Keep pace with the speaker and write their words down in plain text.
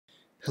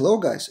Hello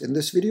guys, in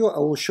this video I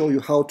will show you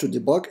how to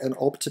debug and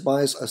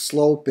optimize a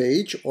slow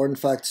page, or in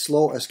fact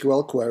slow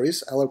SQL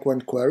queries,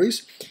 Eloquent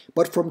queries,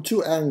 but from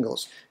two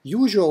angles.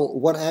 Usual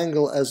one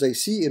angle, as I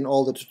see in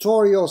all the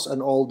tutorials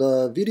and all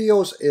the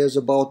videos, is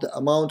about the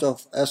amount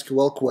of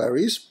SQL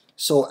queries,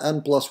 so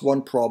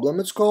N+1 problem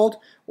it's called,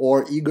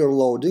 or eager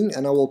loading,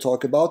 and I will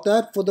talk about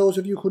that for those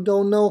of you who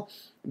don't know.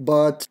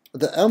 But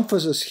the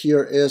emphasis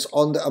here is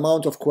on the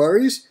amount of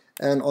queries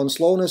and on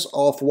slowness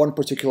of one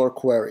particular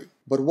query.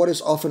 But what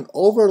is often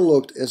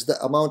overlooked is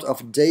the amount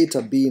of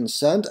data being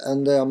sent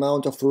and the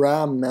amount of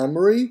RAM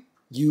memory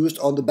used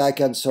on the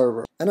backend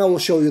server. And I will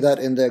show you that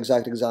in the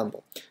exact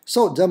example.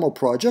 So, demo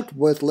project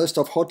with list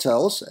of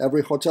hotels.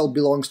 Every hotel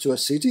belongs to a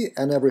city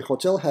and every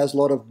hotel has a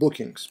lot of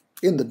bookings.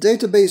 In the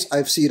database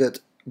I've seeded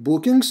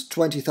bookings,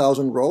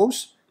 20,000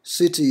 rows,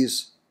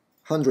 cities,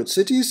 100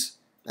 cities,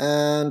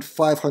 and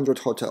 500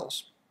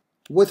 hotels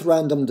with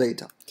random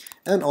data.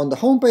 And on the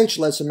homepage,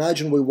 let's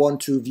imagine we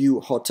want to view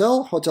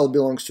hotel. Hotel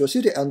belongs to a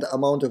city and the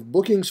amount of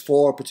bookings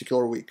for a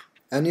particular week.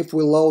 And if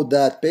we load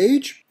that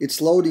page,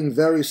 it's loading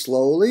very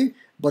slowly,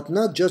 but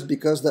not just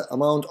because the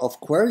amount of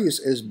queries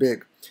is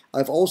big.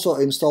 I've also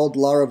installed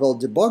Laravel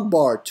debug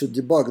bar to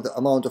debug the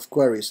amount of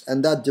queries,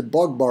 and that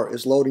debug bar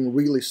is loading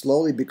really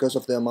slowly because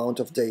of the amount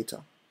of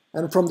data.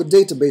 And from the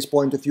database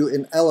point of view,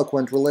 in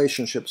Eloquent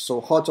relationships, so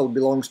hotel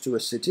belongs to a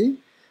city,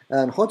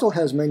 and hotel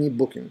has many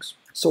bookings.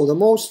 So the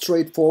most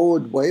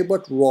straightforward way,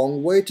 but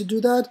wrong way to do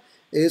that,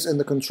 is in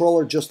the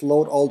controller just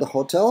load all the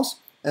hotels,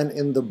 and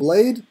in the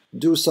blade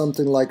do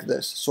something like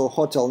this. So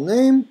hotel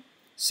name,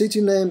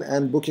 city name,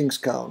 and bookings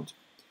count.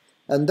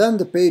 And then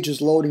the page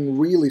is loading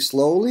really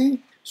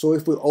slowly. So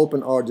if we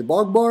open our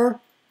debug bar,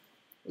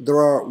 there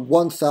are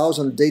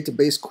 1000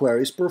 database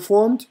queries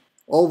performed.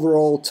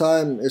 Overall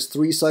time is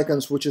 3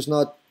 seconds, which is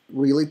not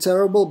really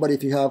terrible, but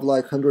if you have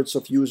like hundreds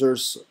of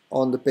users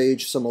on the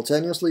page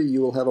simultaneously,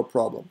 you will have a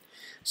problem.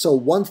 So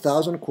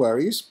 1000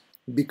 queries,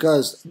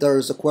 because there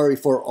is a query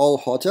for all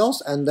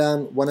hotels, and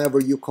then whenever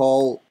you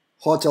call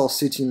hotel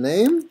city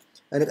name,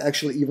 and it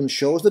actually even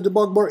shows the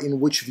debug bar in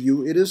which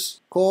view it is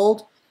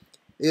called,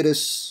 it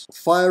is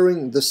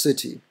firing the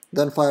city,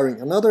 then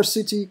firing another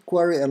city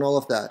query and all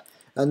of that.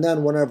 And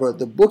then whenever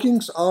the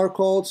bookings are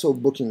called, so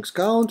bookings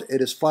count,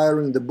 it is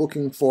firing the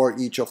booking for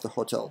each of the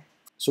hotel.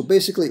 So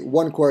basically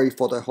one query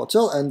for the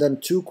hotel and then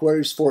 2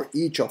 queries for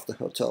each of the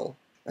hotel.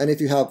 And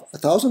if you have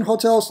 1000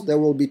 hotels, there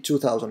will be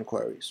 2000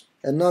 queries.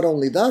 And not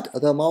only that,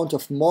 the amount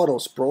of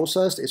models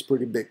processed is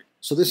pretty big.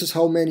 So this is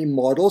how many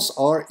models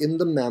are in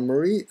the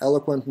memory,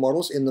 Eloquent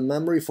models in the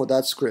memory for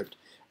that script.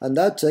 And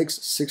that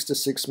takes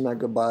 66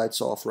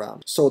 megabytes of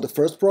RAM. So the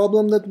first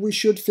problem that we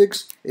should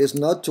fix is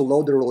not to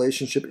load the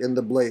relationship in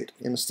the blade.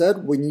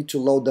 Instead, we need to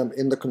load them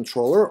in the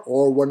controller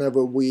or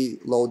whenever we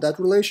load that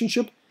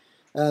relationship.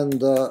 And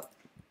the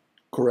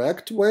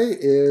correct way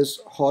is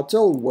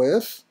hotel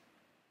with,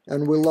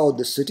 and we'll load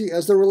the city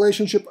as the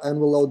relationship, and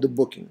we'll load the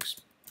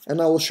bookings.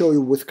 And I will show you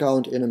with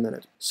count in a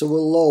minute. So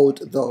we'll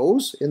load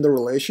those in the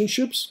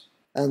relationships,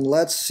 and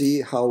let's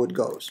see how it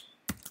goes.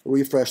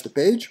 Refresh the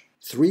page.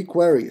 3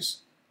 queries,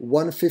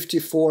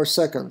 154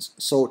 seconds,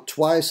 so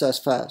twice as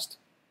fast.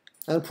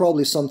 And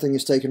probably something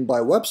is taken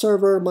by web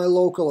server, my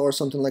local, or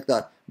something like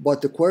that.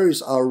 But the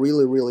queries are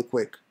really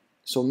quick.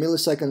 So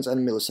milliseconds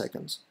and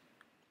milliseconds.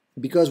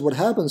 Because what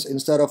happens,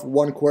 instead of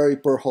 1 query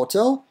per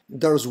hotel,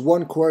 there's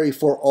 1 query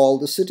for all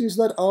the cities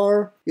that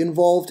are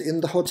involved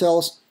in the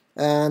hotels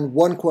and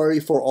 1 query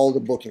for all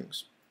the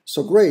bookings.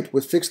 So great,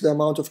 we fixed the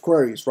amount of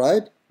queries,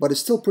 right? But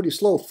it's still pretty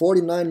slow,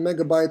 49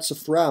 megabytes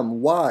of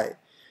RAM. Why?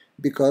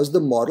 Because the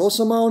models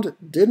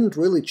amount didn't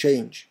really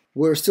change.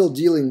 We're still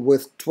dealing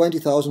with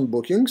 20,000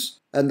 bookings,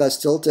 and that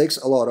still takes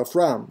a lot of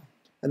RAM.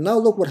 And now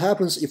look what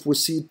happens if we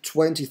seed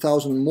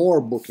 20,000 more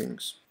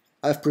bookings.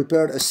 I've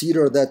prepared a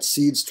seeder that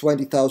seeds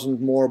 20,000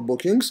 more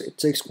bookings. It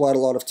takes quite a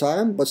lot of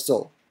time, but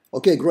still.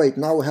 Okay, great.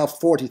 Now we have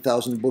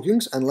 40,000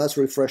 bookings, and let's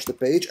refresh the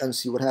page and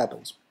see what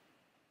happens.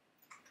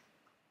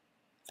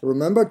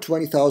 Remember,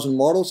 20,000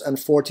 models and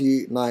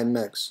 49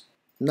 megs.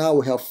 Now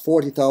we have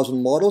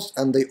 40,000 models,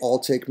 and they all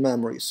take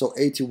memory, so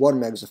 81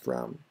 megs of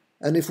RAM.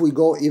 And if we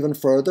go even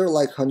further,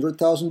 like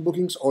 100,000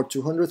 bookings or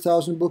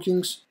 200,000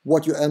 bookings,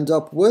 what you end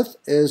up with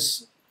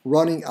is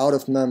running out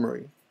of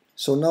memory.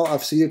 So now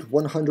I've seeded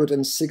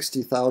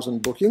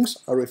 160,000 bookings.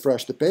 I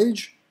refresh the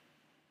page.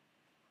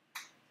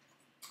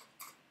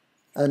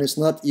 And it's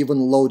not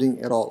even loading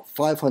at all.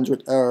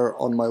 500 error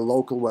on my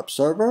local web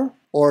server.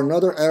 Or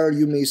another error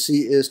you may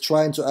see is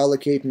trying to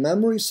allocate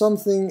memory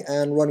something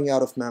and running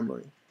out of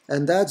memory.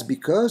 And that's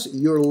because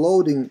you're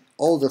loading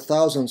all the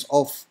thousands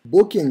of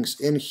bookings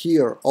in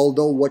here,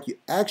 although what you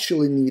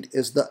actually need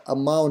is the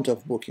amount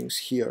of bookings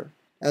here.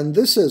 And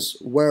this is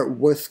where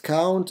with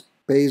count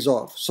pays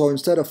off. So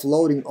instead of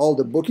loading all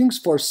the bookings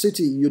for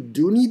city, you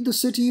do need the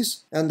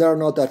cities, and there are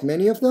not that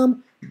many of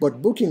them,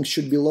 but bookings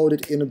should be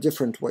loaded in a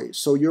different way.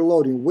 So you're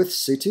loading with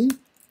city,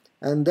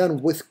 and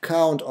then with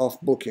count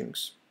of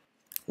bookings.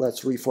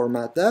 Let's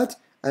reformat that,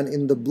 and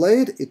in the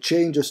blade, it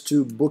changes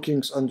to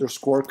bookings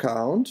underscore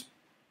count.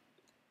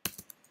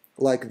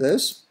 like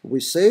this. We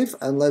save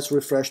and let's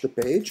refresh the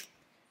page.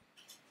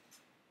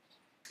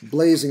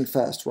 Blazing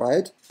fast,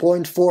 right?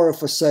 0.4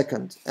 of a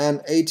second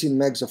and 18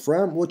 megs of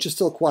RAM, which is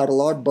still quite a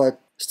lot, but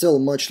still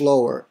much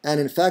lower. And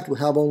in fact, we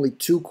have only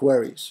 2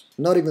 queries.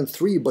 Not even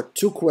 3, but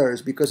 2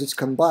 queries, because it's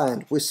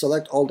combined. We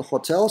select all the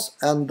hotels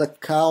and the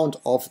count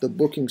of the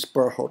bookings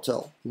per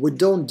hotel. We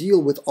don't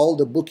deal with all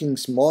the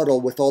bookings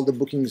model, with all the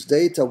bookings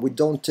data. We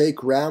don't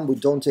take RAM, we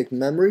don't take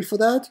memory for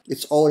that.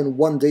 It's all in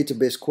one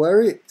database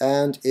query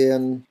and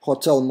in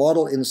hotel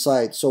model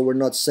inside, so we're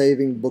not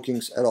saving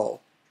bookings at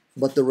all.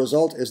 But the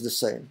result is the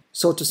same.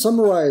 So to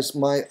summarize,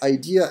 my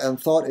idea and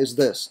thought is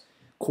this.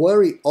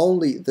 Query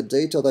only the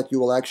data that you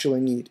will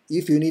actually need.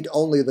 If you need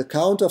only the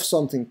count of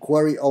something,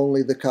 query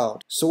only the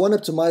count. So when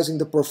optimizing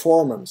the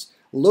performance,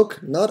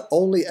 look not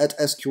only at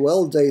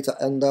SQL data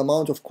and the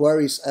amount of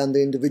queries and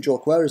the individual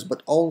queries,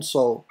 but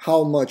also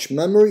how much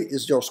memory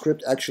is your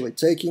script actually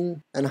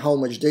taking and how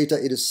much data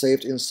it is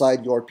saved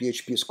inside your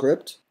PHP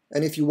script.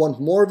 And if you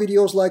want more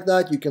videos like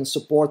that, you can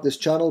support this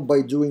channel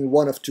by doing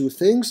one of 2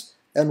 things.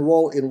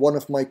 Enroll in one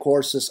of my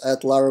courses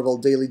at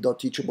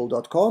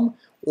laraveldaily.teachable.com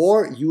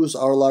or use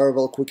our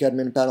Laravel Quick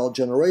Admin Panel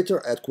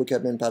generator at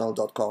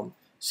quickadminpanel.com.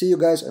 See you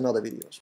guys in other videos.